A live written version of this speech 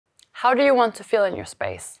How do you want to feel in your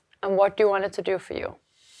space? And what do you want it to do for you?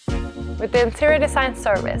 With the interior design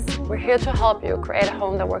service, we're here to help you create a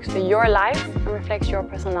home that works for your life and reflects your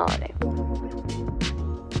personality.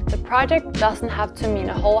 The project doesn't have to mean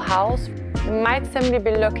a whole house. You might simply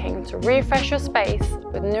be looking to refresh your space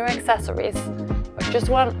with new accessories, or just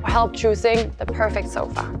want help choosing the perfect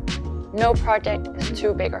sofa. No project is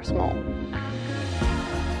too big or small.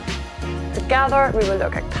 Together, we will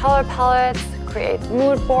look at color palettes, create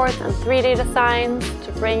mood boards and 3D designs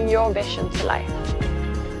to bring your vision to life.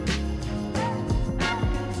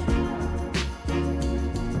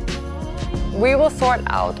 We will sort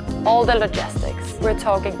out all the logistics. We're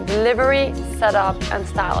talking delivery, setup, and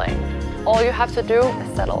styling. All you have to do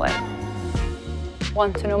is settle in.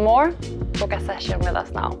 Want to know more? Book a session with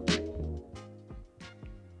us now.